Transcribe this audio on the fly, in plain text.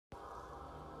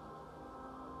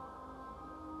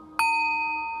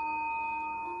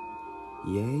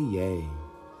Yay, yay.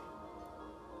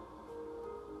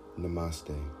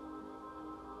 Namaste.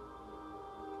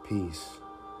 Peace.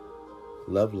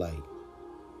 Love light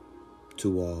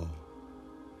to all.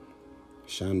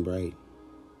 Shine bright.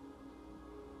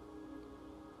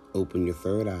 Open your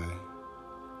third eye.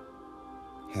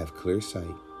 Have clear sight.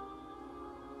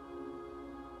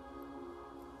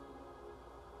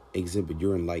 Exhibit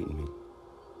your enlightenment.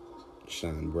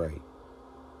 Shine bright.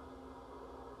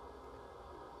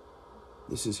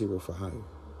 This is Hero for Hire.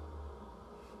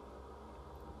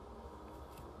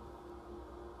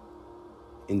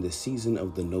 In the season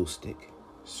of the Gnostic,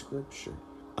 Scripture,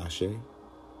 Ashe,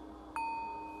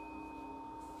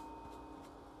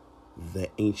 the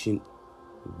ancient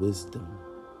wisdom,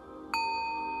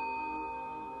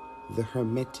 the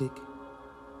Hermetic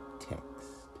text,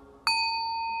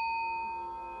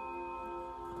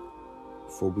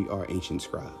 for we are ancient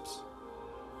scribes.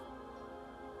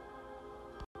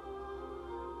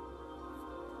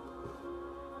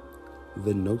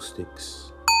 The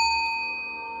Gnostics.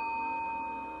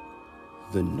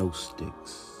 The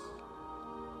Gnostics.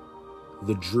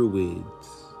 The Druids.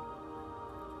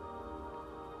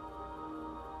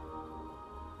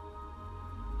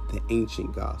 The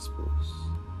ancient Gospels.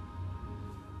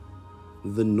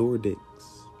 The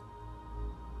Nordics.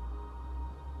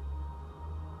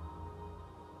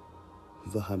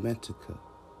 The Hermetica.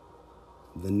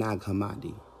 The Nag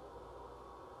Hammadi.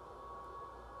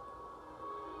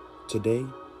 Today,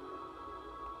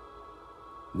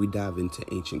 we dive into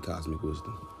ancient cosmic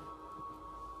wisdom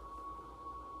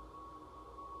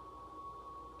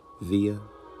via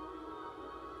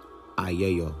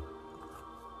Aieo.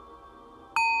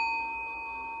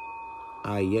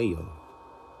 Aieo,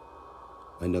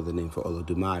 another name for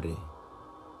Olodumare.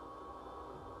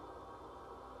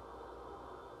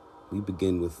 We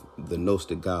begin with the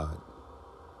Gnostic god,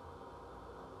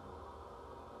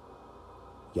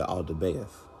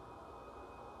 Ya'aldabaoth.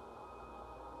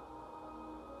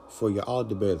 For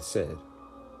Ya'aldabaoth said,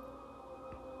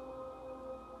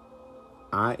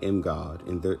 I am God,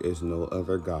 and there is no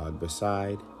other God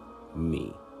beside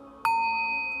me.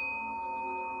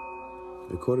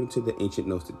 According to the ancient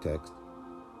Gnostic text,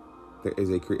 there is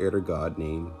a creator God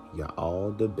named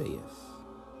Ya'aldabaoth.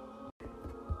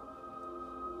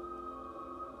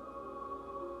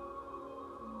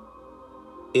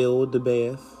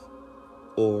 Ildabaoth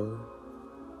or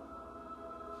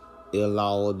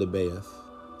Ilaldabaoth,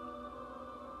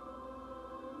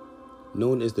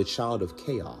 known as the child of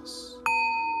chaos,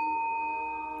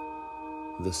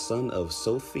 the son of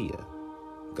Sophia,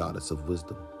 goddess of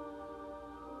wisdom.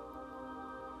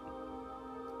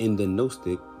 In the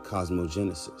Gnostic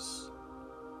cosmogenesis,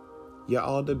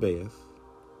 Ya'aldabaoth,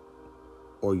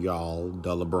 or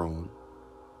Ya'al-Dalabron,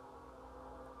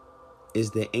 is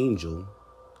the angel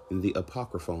in the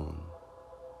Apocryphon,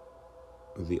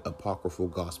 or the apocryphal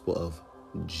Gospel of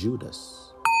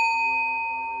Judas.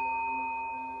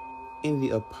 In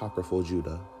the apocryphal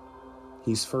Judah,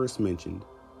 he's first mentioned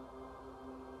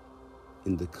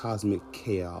in the cosmic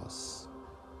chaos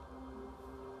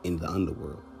in the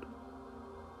underworld.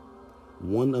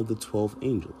 One of the 12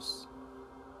 angels.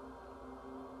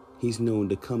 He's known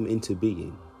to come into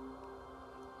being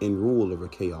and rule over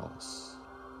chaos.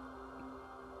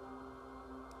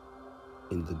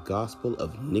 In the Gospel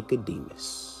of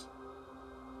Nicodemus,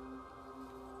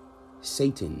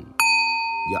 Satan,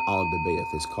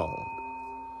 Ya'aldabaoth, is called.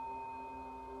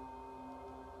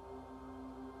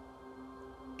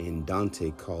 And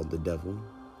Dante called the devil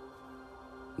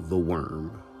the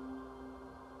worm.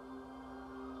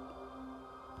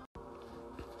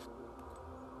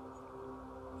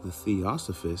 The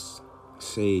Theosophists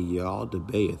say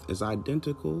Ya'aldabaoth is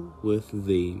identical with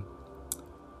the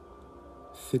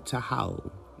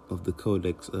Thitahal of the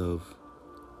Codex of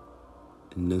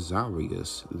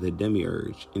Nazarius, the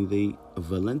Demiurge, in the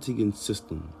Valentian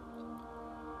system,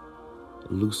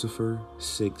 Lucifer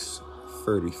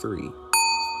 6:33.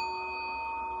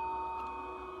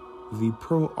 The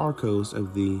Proarchos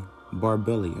of the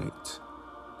Barbelliite,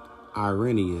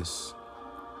 Irenaeus,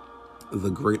 the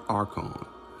Great Archon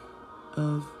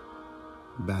of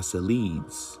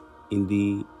Basilides, in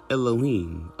the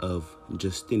Elohim of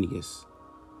Justinius.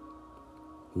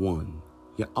 1.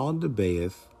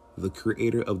 Ya'aldabaoth, the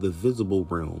creator of the visible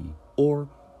realm, or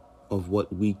of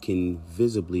what we can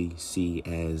visibly see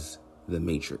as the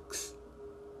Matrix,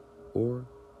 or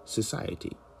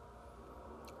society,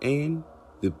 and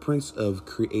the prince of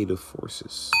creative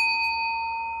forces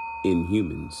in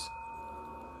humans,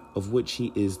 of which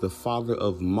he is the father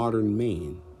of modern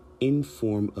man, in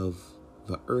form of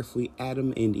the earthly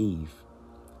Adam and Eve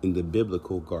in the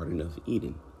biblical Garden of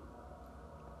Eden.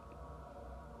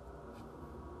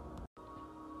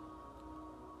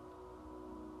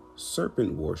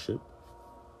 serpent worship.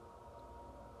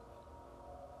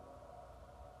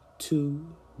 2.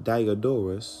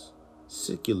 Diodorus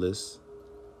Siculus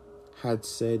had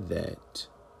said that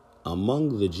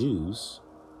among the Jews,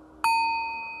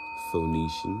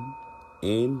 Phoenician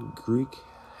and Greek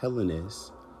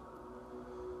Hellenists,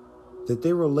 that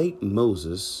they relate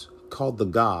Moses, called the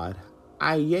god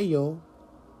Ayeo,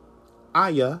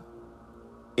 Aya,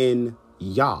 and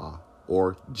Yah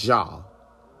or Jah,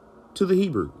 to the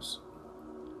Hebrews.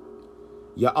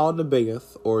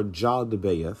 Ya'al-Nebaioth or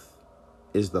Jah-Nebaioth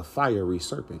is the fiery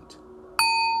serpent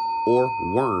or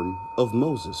worm of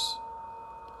Moses,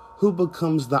 who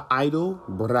becomes the idol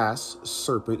brass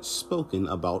serpent spoken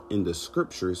about in the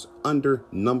scriptures under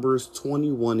Numbers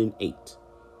 21:8,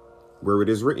 where it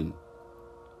is written,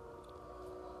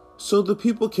 "So the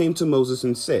people came to Moses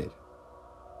and said,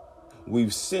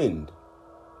 'We've sinned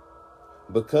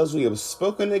because we have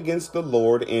spoken against the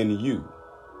Lord and you.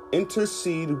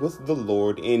 Intercede with the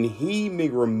Lord, and he may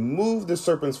remove the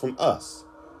serpents from us.'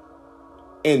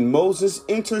 And Moses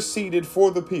interceded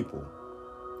for the people.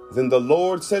 Then the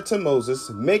Lord said to Moses,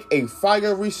 'Make a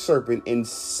fiery serpent and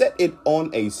set it on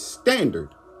a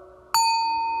standard.'"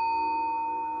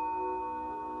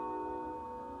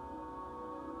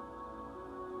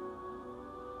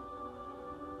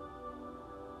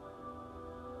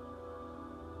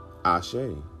 Ashe.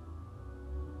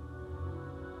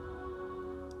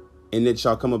 "And it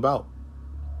shall come about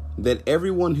that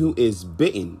everyone who is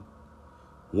bitten,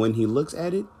 when he looks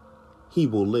at it, he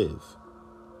will live.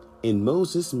 And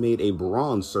Moses made a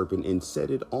bronze serpent and set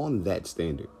it on that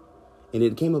standard. And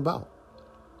it came about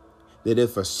that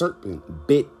if a serpent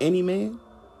bit any man,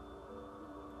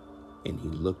 and he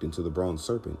looked into the bronze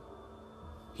serpent,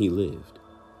 he lived.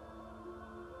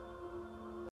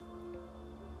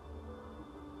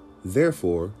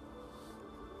 Therefore,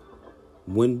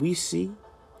 when we see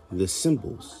the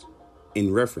symbols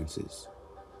and references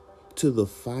to the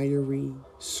fiery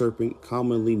serpent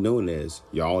commonly known as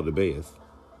Ya'al-Nebaioth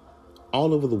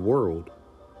all over the world,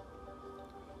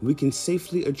 we can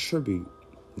safely attribute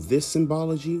this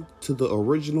symbology to the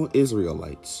original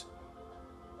Israelites,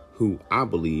 who I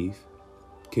believe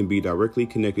can be directly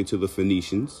connected to the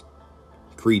Phoenicians,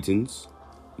 Cretans,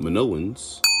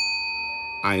 Minoans,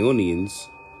 Ionians,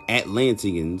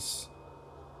 Atlanteans,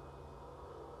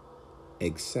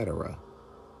 etc.,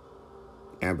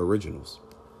 Aboriginals,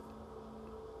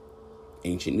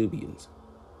 ancient Nubians.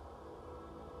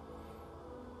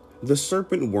 The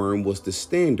serpent worm was the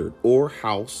standard or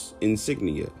house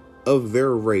insignia of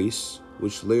their race,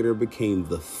 which later became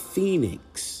the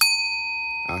phoenix,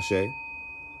 Ashe,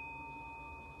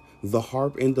 the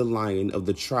harp and the lion of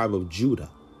the tribe of Judah,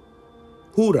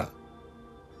 Hura,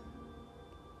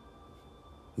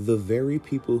 the very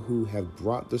people who have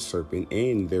brought the serpent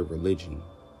and their religion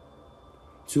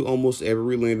to almost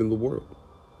every land in the world,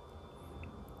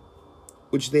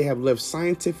 which they have left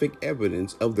scientific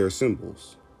evidence of their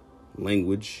symbols,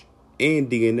 language, and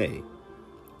DNA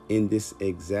in this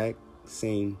exact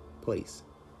same place.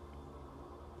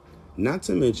 Not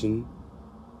to mention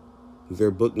their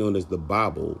book known as the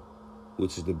Bible,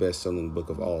 which is the best-selling book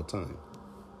of all time.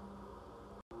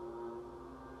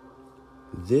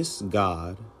 This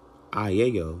god,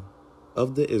 Ayeo,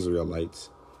 of the Israelites,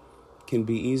 can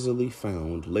be easily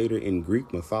found later in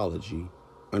Greek mythology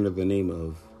under the name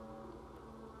of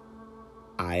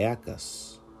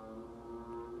Iacchus,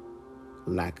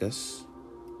 Lacus,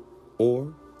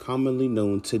 or commonly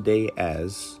known today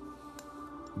as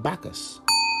Bacchus,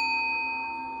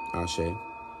 Ashe,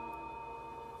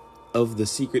 of the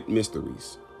secret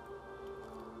mysteries,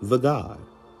 the god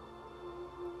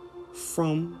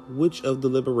from which of the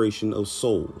liberation of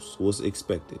souls was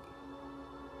expected.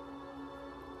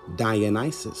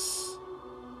 Dionysus,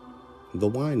 the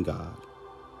wine god.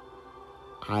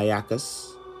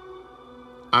 Iacchus,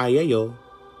 Ayeo,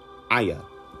 Aya.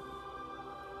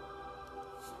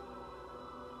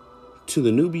 To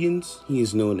the Nubians, he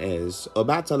is known as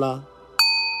Obatala.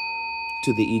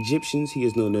 To the Egyptians, he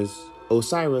is known as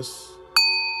Osiris.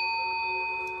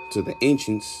 To the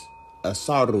ancients,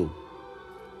 Asaru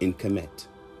in Kemet.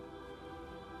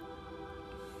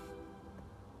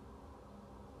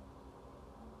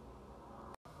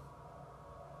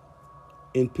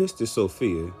 In Pistis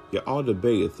Sophia,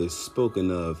 Ya'al-Nebaioth is spoken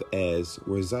of as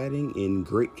residing in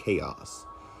great chaos,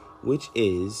 which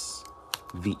is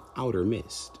the outer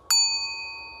mist.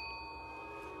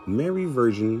 Mary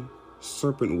Virgin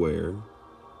Serpentware,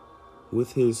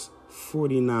 with his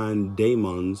 49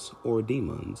 daemons or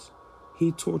demons,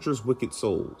 he tortures wicked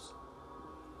souls.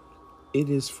 It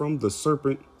is from the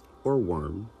serpent or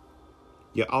worm,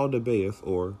 Ya'al-Nebaioth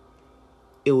or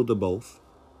Ildaboth,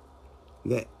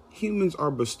 that humans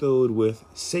are bestowed with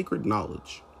sacred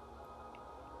knowledge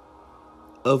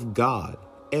of God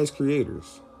as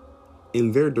creators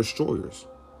and their destroyers.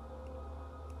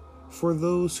 For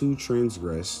those who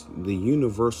transgress the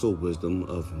universal wisdom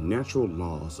of natural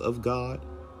laws of God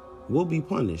will be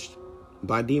punished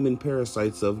by demon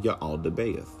parasites of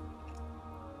Ya'al-Dabaoth.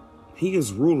 He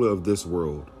is ruler of this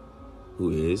world,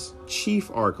 who is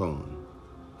Chief Archon,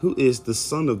 who is the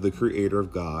son of the creator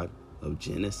of God of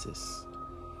Genesis,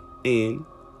 and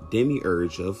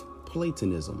demiurge of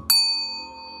Platonism,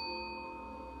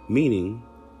 meaning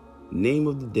name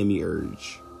of the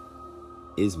demiurge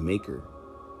is maker,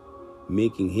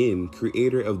 making him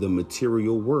creator of the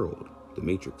material world, the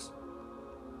matrix.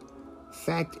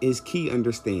 Fact is key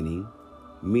understanding,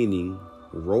 meaning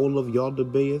role of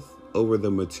Ya'al-Dabaoth over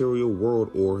the material world,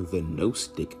 or the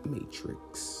Gnostic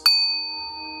matrix.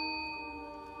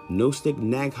 Gnostic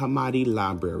Nag Hammadi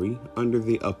library under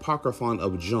the Apocryphon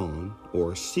of John,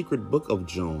 or Secret Book of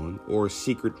John, or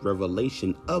Secret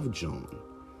Revelation of John,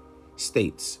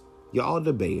 states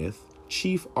Ya'al-Dabaoth,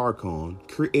 Chief Archon,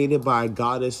 created by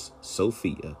goddess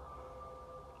Sophia,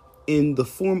 in the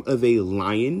form of a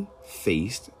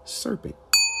lion-faced serpent,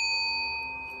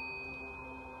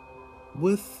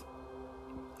 with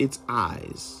its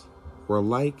eyes were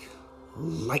like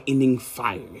lightning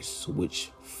fires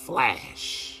which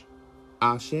flash.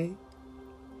 Ashe.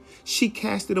 She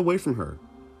cast it away from her,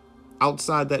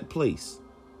 outside that place,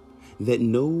 that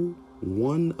no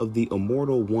one of the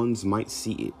immortal ones might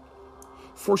see it.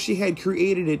 For she had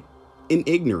created it in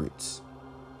ignorance,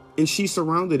 and she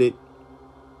surrounded it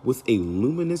with a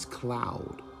luminous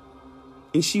cloud.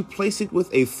 And she placed it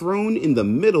with a throne in the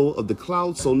middle of the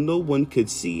cloud so no one could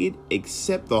see it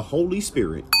except the Holy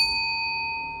Spirit,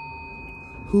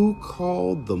 who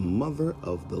called the mother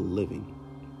of the living.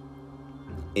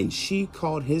 And she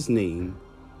called his name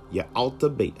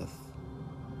Ya'al-Dabaoth.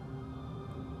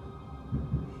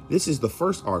 This is the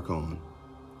first Archon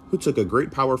who took a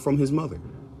great power from his mother,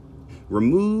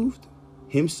 removed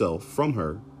himself from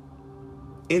her,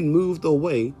 and moved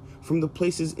away from the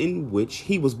places in which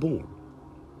he was born.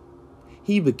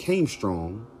 He became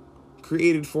strong,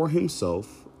 created for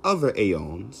himself other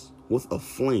aeons with a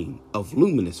flame of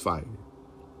luminous fire,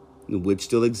 which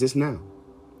still exists now.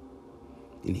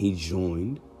 And he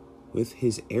joined with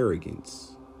his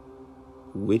arrogance,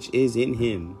 which is in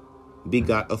him,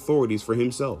 begot authorities for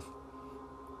himself.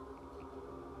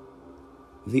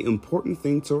 The important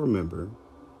thing to remember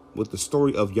with the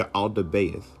story of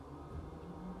Ya'al-Dabaoth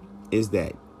is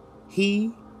that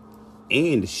he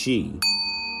and she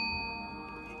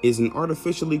is an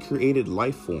artificially created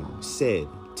life form said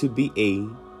to be a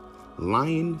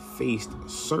lion-faced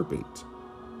serpent,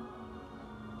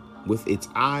 with its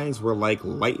eyes were like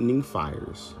lightning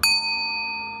fires,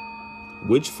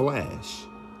 which flash,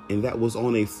 and that was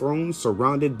on a throne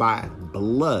surrounded by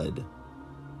blood,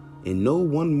 and no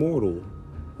one mortal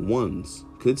ones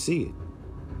could see it.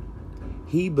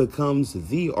 He becomes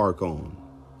the Archon,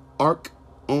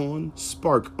 Arc-on,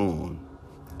 Spark-on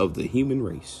of the human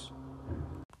race.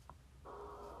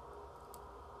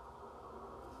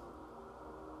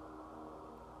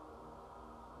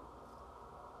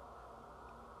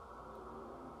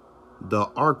 The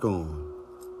Archon.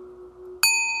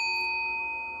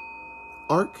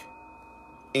 Arc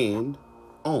and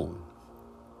on.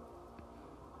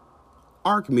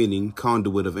 Arc meaning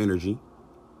conduit of energy.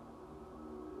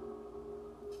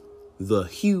 The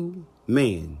Hugh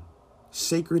Man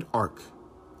Sacred Ark,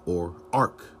 or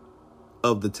Ark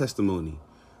of the Testimony,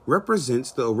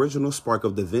 represents the original spark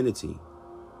of divinity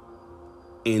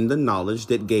and the knowledge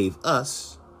that gave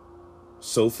us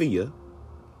Sophia,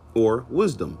 or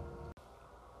wisdom.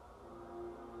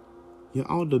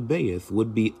 Ya'al-Dabaoth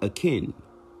would be akin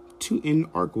to an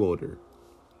arc welder,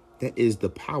 that is the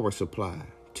power supply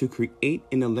to create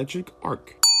an electric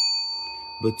arc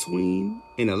between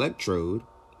an electrode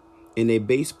and a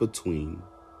base between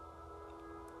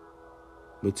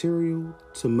material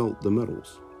to melt the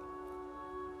metals.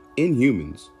 In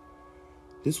humans,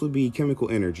 this would be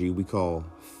chemical energy we call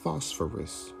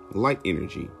phosphorus, light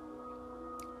energy,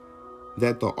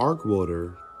 that the arc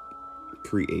welder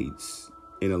creates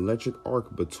an electric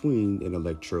arc between an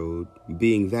electrode,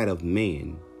 being that of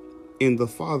man, and the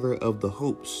father of the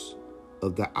hopes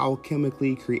of the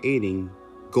alchemically creating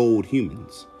gold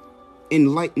humans,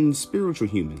 enlightened spiritual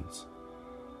humans,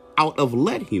 out of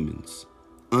lead humans,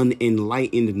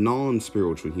 unenlightened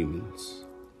non-spiritual humans.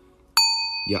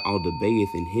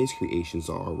 Ya'al-Dabaoth and his creations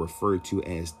are referred to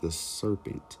as the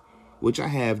serpent, which I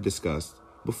have discussed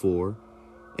before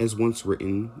as once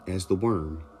written as the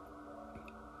worm,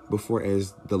 before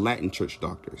as the Latin church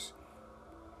doctors.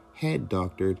 had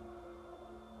doctored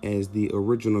as the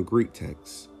original Greek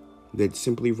text that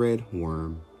simply read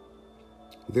worm.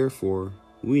 Therefore,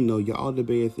 we know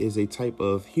Yaldabaoth is a type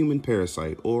of human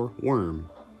parasite or worm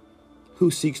who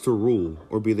seeks to rule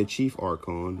or be the chief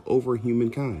archon over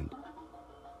humankind,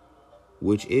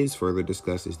 which is further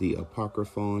discussed as the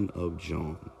Apocryphon of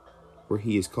John, where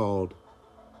he is called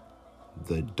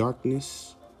the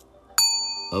darkness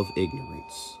of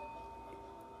ignorance.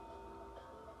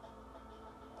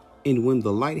 And when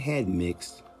the light had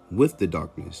mixed with the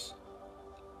darkness,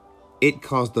 it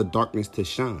caused the darkness to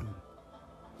shine.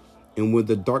 And when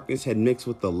the darkness had mixed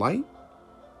with the light,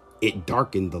 it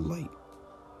darkened the light.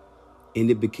 And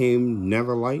it became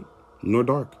neither light nor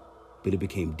dark, but it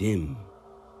became dim.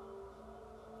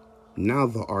 Now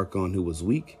the Archon who was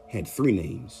weak had 3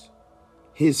 names.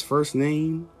 His first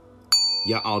name,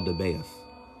 Yaldabaoth.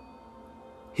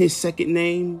 His second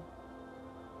name,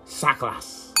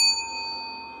 Saklas.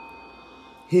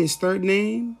 His third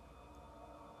name,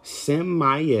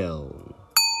 Samael.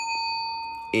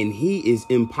 And he is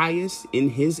impious in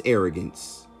his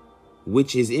arrogance,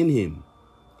 which is in him.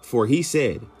 For he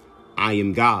said, I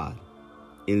am God,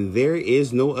 and there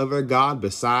is no other God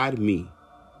beside me.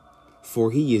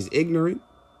 For he is ignorant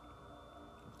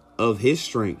of his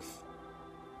strength,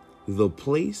 the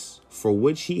place for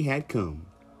which he had come.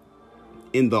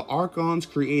 And the Archons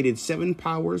created 7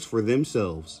 powers for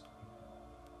themselves,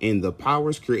 and the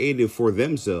powers created for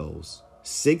themselves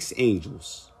 6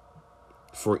 angels,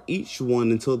 for each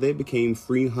one until they became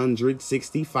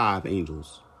 365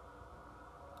 angels.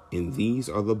 And these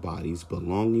are the bodies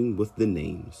belonging with the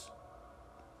names.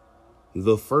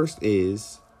 The first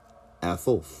is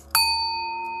Athoth,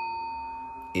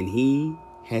 and he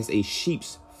has a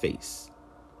sheep's face.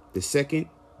 The second,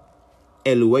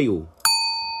 Eluel,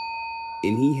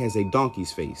 and he has a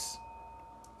donkey's face.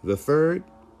 The third,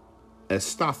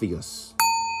 Astaphius,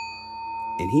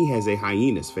 and he has a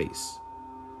hyena's face.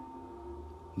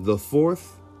 The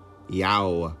fourth,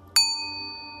 Yao,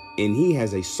 and he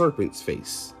has a serpent's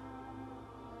face.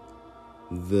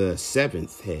 The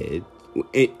 7th head,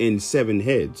 and 7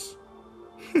 heads.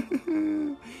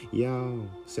 Yao,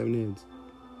 7 heads.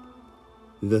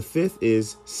 The 5th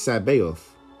is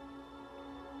Sabaoth,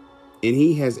 and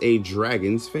he has a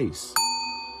dragon's face.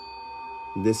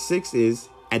 The 6th is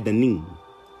Adanim,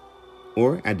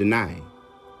 or Adonai,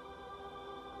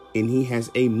 and he has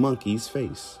a monkey's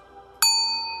face.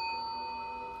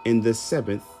 And the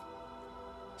 7th,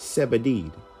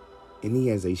 Sebadid, and he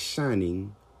has a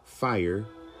shining fire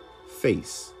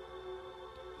face.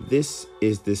 This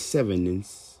is the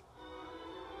 7th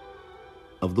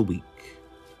of the week.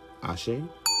 Ashe.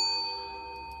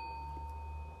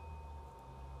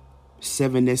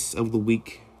 7th of the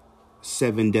week,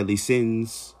 7 deadly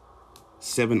sins,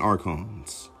 7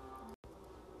 archons.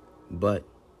 But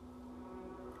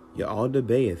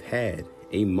Yaldabaoth had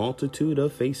a multitude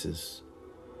of faces,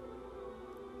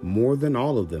 more than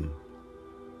all of them,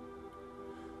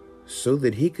 so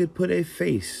that he could put a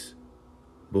face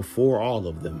before all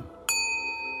of them,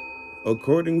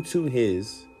 according to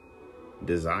his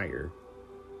desire.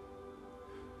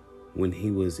 When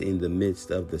he was in the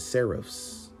midst of the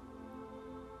seraphs,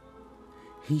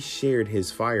 he shared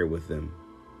his fire with them.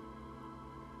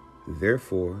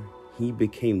 Therefore, he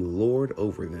became Lord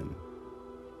over them.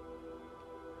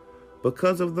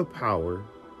 Because of the power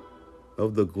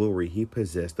of the glory he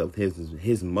possessed of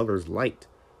his mother's light,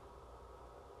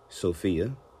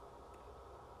 Sophia,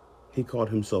 he called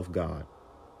himself God.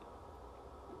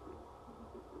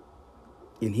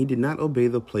 And he did not obey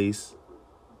the place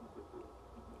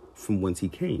from whence he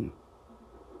came.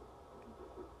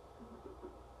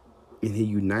 And he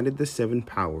united the 7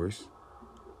 powers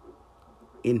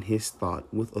in his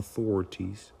thought with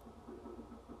authorities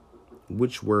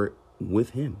which were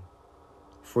with him.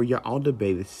 For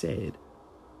Yaldabaoth said,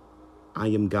 I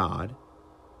am God.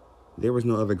 There is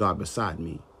no other God beside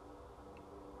me.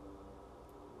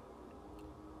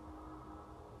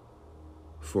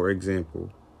 For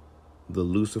example, the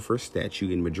Lucifer statue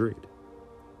in Madrid.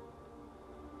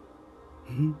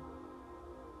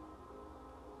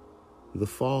 The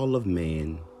fall of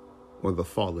man, or the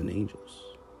fallen angels.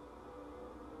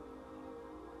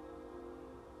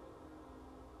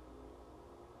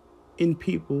 And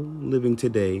people living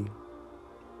today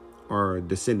are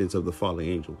descendants of the fallen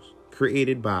angels,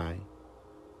 created by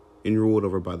and ruled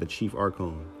over by the chief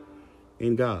archon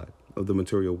and God of the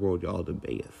material world,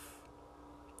 Yaldabaoth,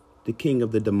 the king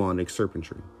of the demonic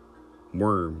serpentry,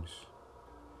 worms,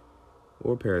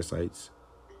 or parasites,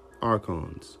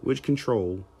 archons, which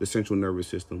control the central nervous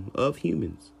system of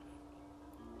humans,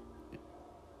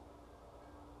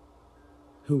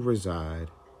 who reside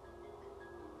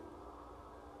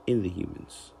in the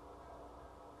humans.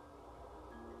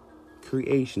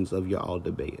 Creations of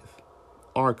Yaldabaoth.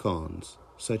 Archons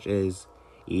such as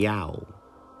Yao,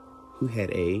 who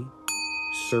had a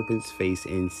serpent's face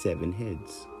and 7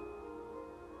 heads.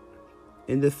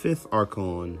 And the 5th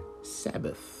Archon,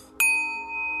 Sabbath,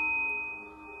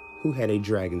 who had a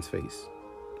dragon's face.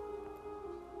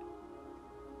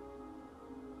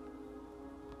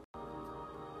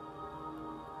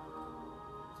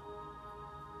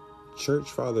 Church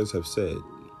fathers have said,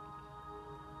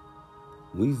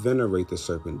 we venerate the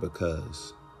serpent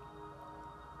because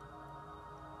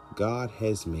God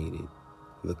has made it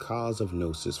the cause of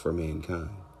gnosis for mankind.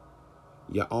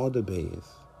 Yaldabaoth,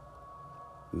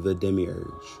 the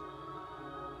demiurge,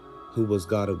 who was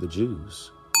God of the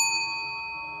Jews,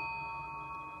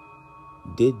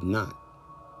 did not,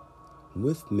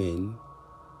 with men,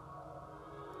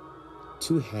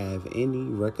 to have any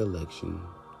recollection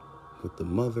with the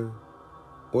mother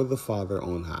or the father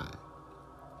on high.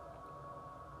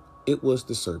 It was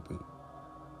the serpent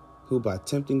who, by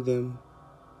tempting them,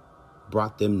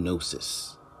 brought them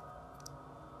gnosis,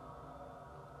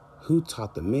 who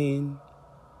taught the man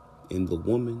and the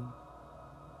woman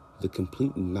the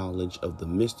complete knowledge of the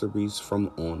mysteries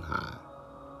from on high.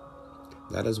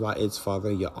 That is why its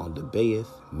father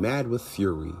Yaldabaoth, mad with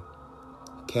fury,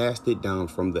 cast it down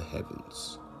from the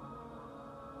heavens,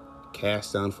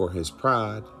 cast down for his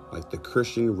pride like the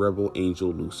Christian rebel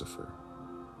angel Lucifer,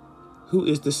 who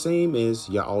is the same as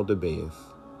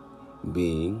Yaldabaoth,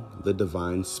 being the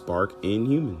divine spark in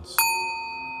humans,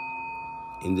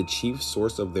 and the chief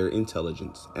source of their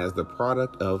intelligence as the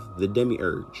product of the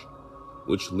demiurge,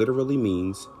 which literally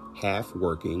means half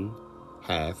working,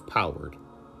 half powered.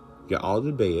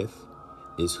 Yaldabaoth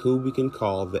is who we can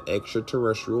call the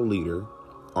extraterrestrial leader,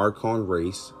 Archon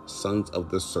race, sons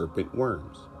of the serpent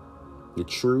worms, the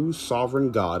true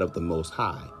sovereign God of the Most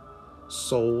High,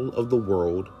 soul of the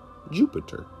world,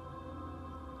 Jupiter.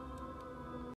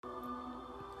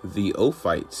 The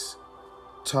Ophites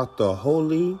taught the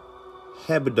holy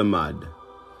Hebdomad,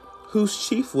 whose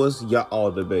chief was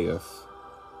Yaldabaoth,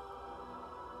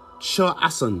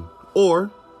 Cha'asan,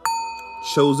 or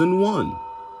Chosen One,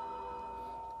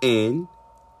 and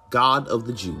God of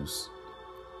the Jews.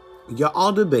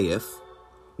 Yaldabaoth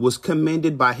was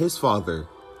commanded by his father,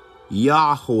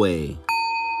 Yahweh,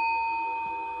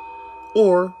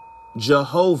 or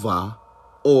Jehovah,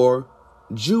 or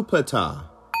Jupiter.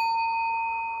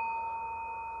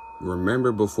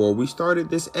 Remember, before we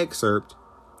started this excerpt,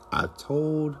 I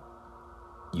told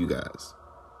you guys,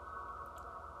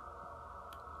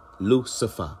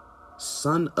 Lucifer,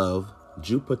 son of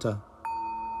Jupiter.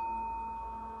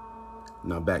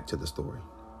 Now back to the story.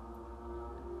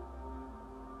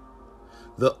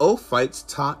 The Ophites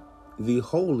taught the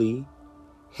holy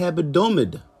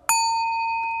Hebdomad,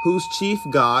 whose chief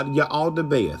god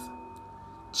Yaldabaoth,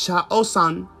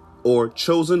 Cha'osan, or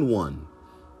Chosen One,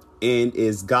 and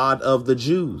is God of the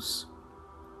Jews.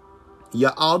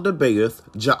 Yaldabaoth,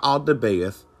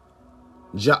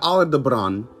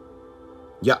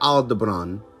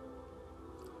 Ya'aldabran,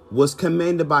 was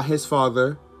commanded by his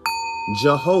father,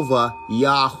 Jehovah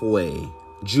Yahweh,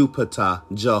 Jupiter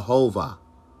Jehovah,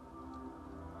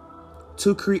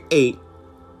 to create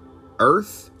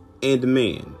earth and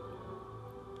man.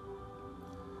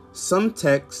 Some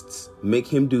texts make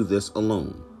him do this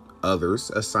alone. Others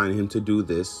assign him to do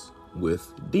this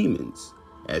with demons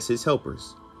as his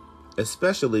helpers,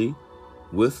 especially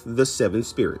with the 7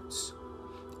 spirits,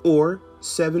 or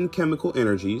 7 chemical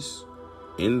energies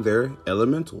in their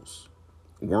elementals,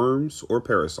 worms or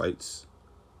parasites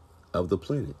of the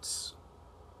planets.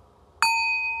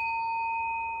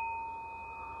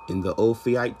 In the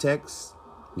Ophite text,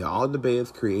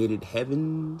 Yaldabaoth created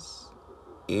heavens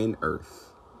and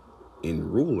earth,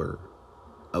 and ruler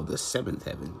of the 7th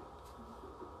heaven.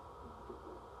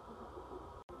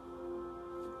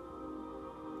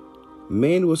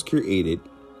 Man was created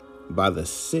by the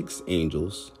 6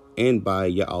 angels and by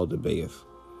Yaldabaoth,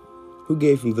 who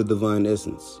gave him the divine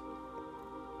essence.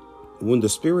 When the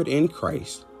Spirit and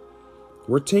Christ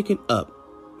were taken up,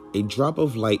 a drop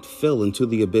of light fell into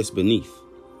the abyss beneath.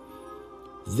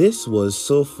 This was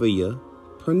Sophia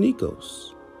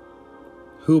Pernikos,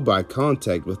 who by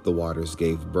contact with the waters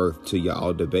gave birth to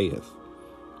Yaldabaoth,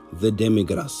 the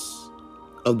demigras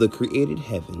of the created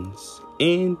heavens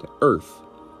and earth,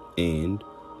 and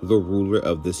the ruler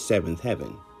of the 7th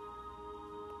heaven.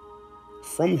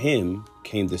 From him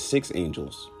came the 6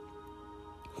 angels,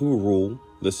 who rule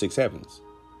the 6 heavens.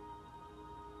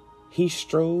 He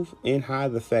strove and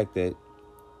hide the fact that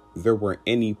there were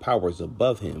any powers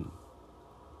above him,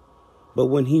 But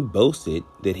when he boasted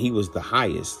that he was the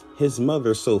highest, his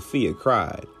mother Sophia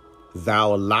cried,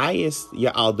 "Thou liest,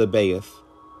 Ya'aldabaoth.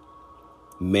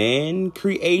 Man,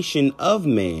 creation of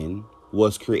man,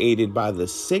 was created by the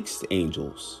six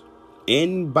angels,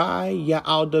 and by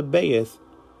Ya'aldabaoth,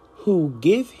 who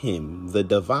give him the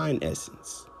divine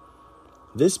essence."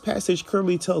 This passage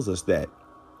clearly tells us that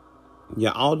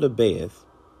Ya'aldabaoth,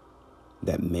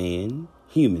 that man,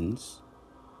 humans,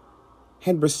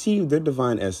 had received their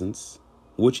divine essence,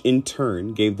 which in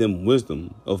turn gave them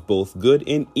wisdom of both good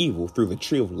and evil through the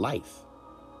tree of life.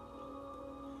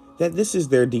 That this is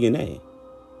their DNA.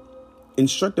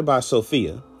 Instructed by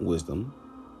Sophia, wisdom,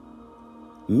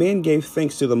 men gave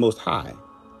thanks to the Most High,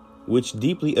 which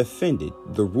deeply offended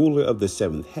the ruler of the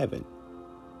seventh heaven.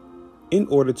 In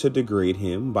order to degrade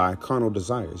him by carnal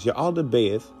desires,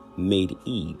 Ya'aldabaoth made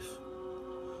Eve,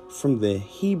 from the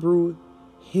Hebrew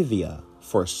Hivia,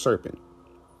 for serpent.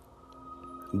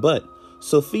 But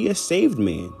Sophia saved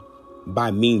man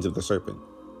by means of the serpent,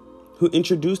 who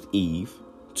introduced Eve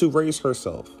to raise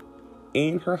herself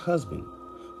and her husband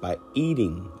by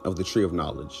eating of the tree of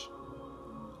knowledge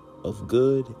of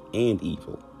good and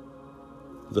evil.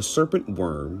 The serpent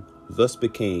worm thus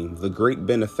became the great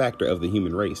benefactor of the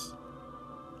human race.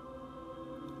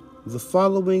 The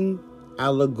following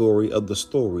allegory of the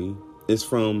story is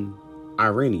from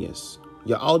Irenaeus.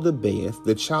 Ya'aldabaoth,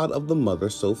 the child of the mother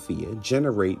Sophia,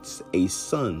 generates a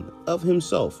son of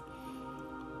himself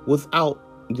without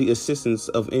the assistance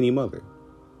of any mother,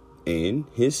 and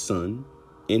his son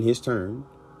in his turn,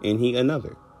 and he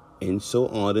another, and so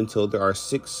on until there are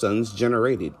 6 sons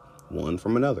generated, one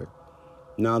from another.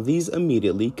 Now these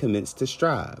immediately commenced to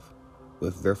strive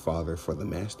with their father for the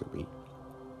mastery.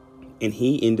 And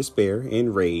he, in despair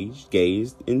and rage,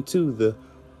 gazed into the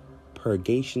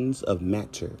purgations of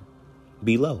matter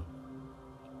below,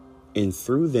 and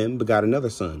through them begot another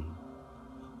son,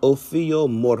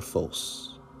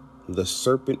 Ophiomorphos, the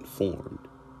serpent formed,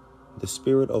 the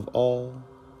spirit of all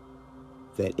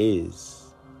that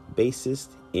is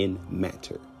basest in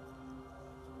matter.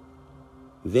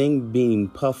 Then, being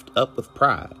puffed up with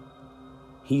pride,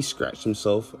 he scratched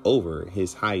himself over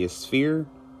his highest sphere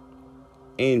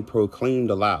and proclaimed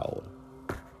aloud,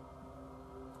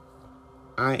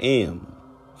 "I am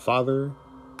Father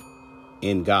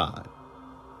and God,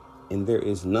 and there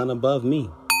is none above me."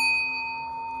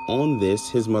 On this,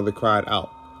 his mother cried out,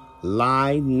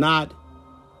 "Lie not,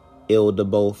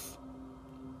 Ildabaoth,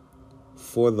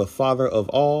 for the father of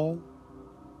all,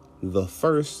 the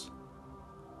first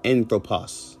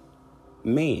Anthropos,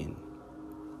 man,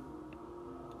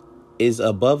 is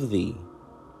above thee,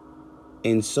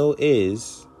 and so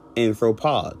is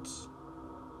Anthropods,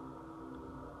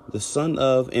 the son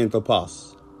of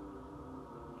Anthropos."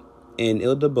 And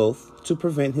Ildabaoth, to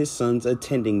prevent his sons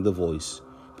attending the voice,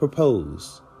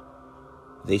 proposed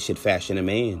they should fashion a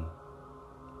man.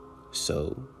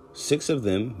 So 6 of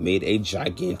them made a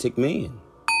gigantic man,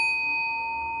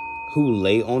 who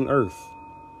lay on earth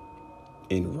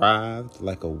and writhed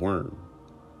like a worm.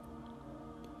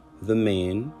 The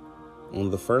man on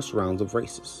the first rounds of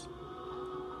races.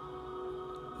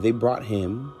 They brought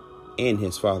him and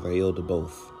his father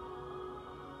Ildabaoth,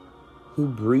 who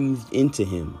breathed into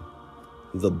him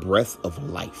the breath of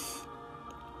life,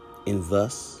 and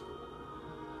thus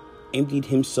emptied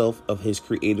himself of his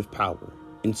creative power,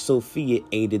 and Sophia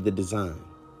aided the design,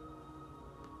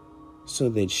 so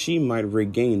that she might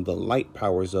regain the light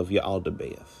powers of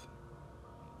Ya'aldabaoth.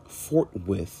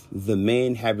 Forthwith, the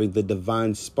man having the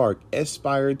divine spark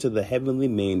aspired to the heavenly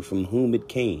man from whom it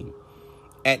came.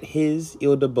 At his,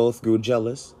 Ildabaoth grew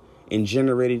jealous and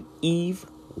generated Eve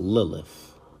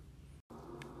Lilith.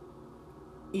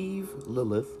 Eve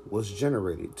Lilith was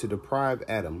generated to deprive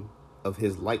Adam of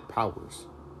his light powers.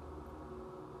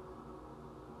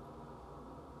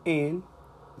 And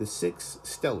the 6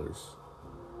 stellars,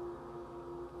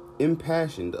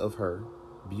 impassioned of her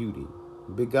beauty,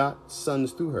 begot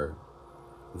sons through her.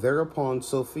 Thereupon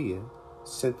Sophia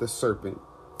sent the serpent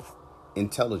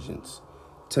intelligence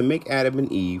to make Adam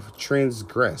and Eve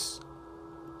transgress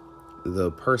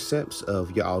the precepts of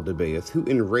Ya'aldabaoth, who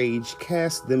enraged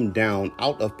cast them down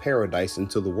out of paradise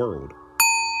into the world,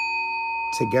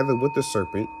 together with the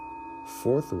serpent,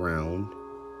 4th round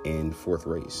and 4th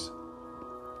race.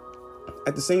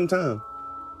 At the same time,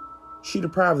 she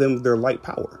deprived them of their light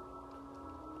power,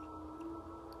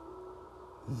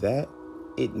 that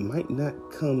it might not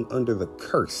come under the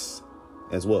curse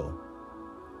as well.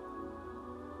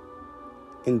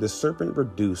 And the serpent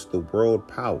reduced the world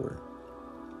power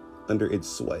under its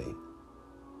sway,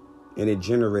 and it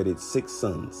generated 6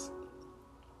 sons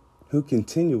who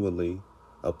continually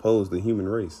opposed the human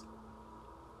race.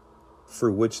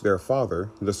 through which their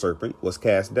father, the serpent, was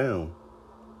cast down.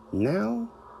 Now,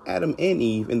 Adam and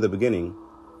Eve in the beginning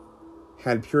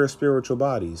had pure spiritual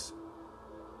bodies,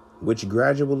 which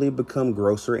gradually become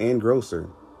grosser and grosser.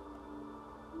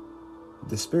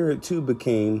 The spirit too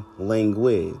became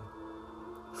languid,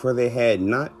 for they had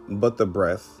not but the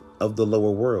breath of the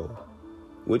lower world,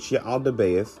 which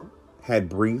Yaldabaoth had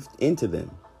breathed into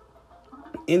them.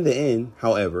 In the end,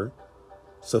 however,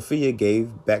 Sophia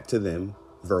gave back to them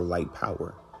their light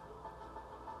power,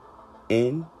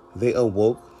 and they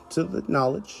awoke to the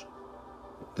knowledge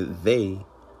that they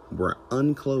were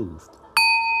unclothed.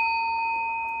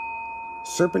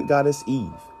 Serpent goddess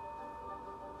Eve,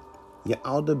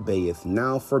 Yaldabaoth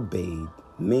now forbade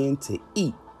man to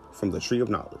eat from the tree of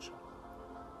knowledge,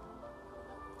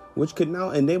 which could now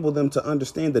enable them to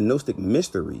understand the Gnostic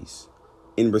mysteries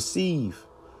and receive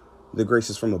the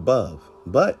graces from above.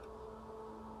 But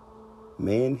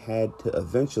man had to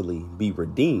eventually be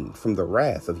redeemed from the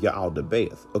wrath of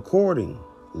Yaldabaoth.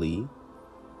 Accordingly,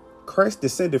 Christ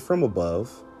descended from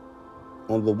above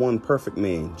on the one perfect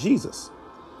man, Jesus,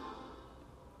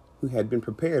 who had been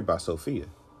prepared by Sophia.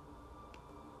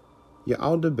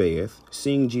 Yaldabaoth,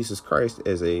 seeing Jesus Christ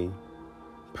as a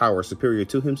power superior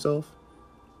to himself,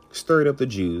 stirred up the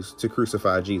Jews to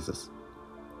crucify Jesus.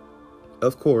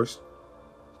 Of course,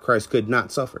 Christ could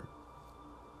not suffer,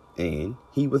 and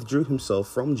he withdrew himself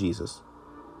from Jesus,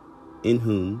 in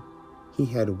whom he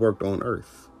had worked on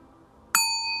earth.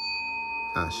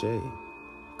 Ashe.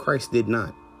 Christ did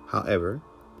not, however,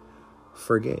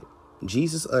 forget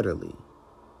Jesus utterly,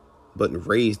 but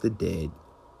raised the dead,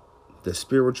 the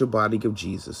spiritual body of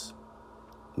Jesus,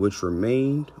 which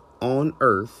remained on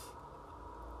earth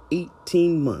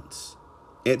 18 months.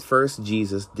 At first,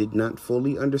 Jesus did not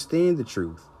fully understand the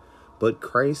truth, but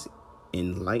Christ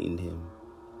enlightened him,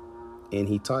 and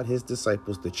he taught his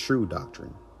disciples the true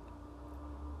doctrine.